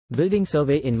Building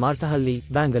survey in Marathahalli,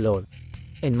 Bangalore.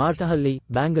 In Marathahalli,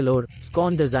 Bangalore,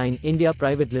 SCON Design India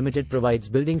Private Limited provides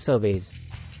building surveys.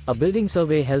 A building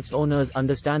survey helps owners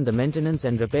understand the maintenance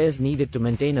and repairs needed to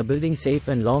maintain a building safe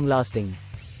and long-lasting.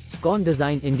 SCON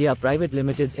Design India Private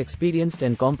Limited's experienced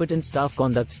and competent staff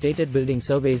conduct stated building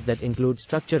surveys that include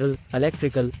structural,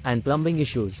 electrical, and plumbing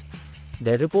issues.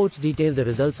 Their reports detail the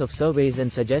results of surveys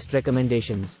and suggest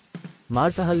recommendations.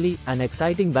 Marathahalli, an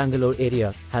exciting Bangalore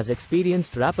area, has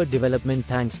experienced rapid development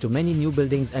thanks to many new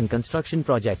buildings and construction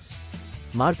projects.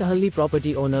 Marathahalli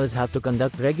property owners have to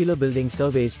conduct regular building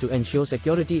surveys to ensure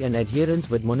security and adherence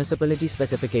with municipality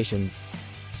specifications.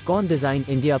 SCON Design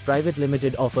India Private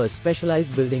Limited offers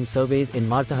specialized building surveys in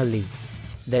Marathahalli.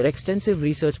 Their extensive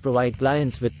research provides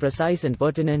clients with precise and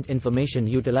pertinent information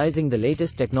utilizing the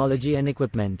latest technology and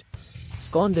equipment.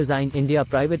 SCON Design India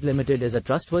Private Limited is a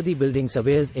trustworthy building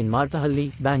surveyors in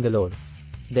Marathahalli, Bangalore.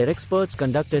 Their experts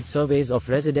conducted surveys of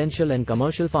residential and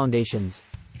commercial foundations.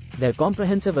 Their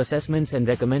comprehensive assessments and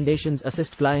recommendations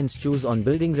assist clients choose on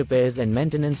building repairs and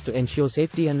maintenance to ensure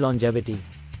safety and longevity.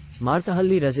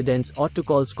 Marathahalli residents ought to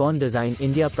call SCON Design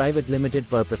India Private Limited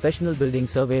for a professional building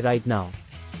survey right now.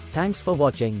 Thanks for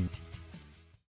watching.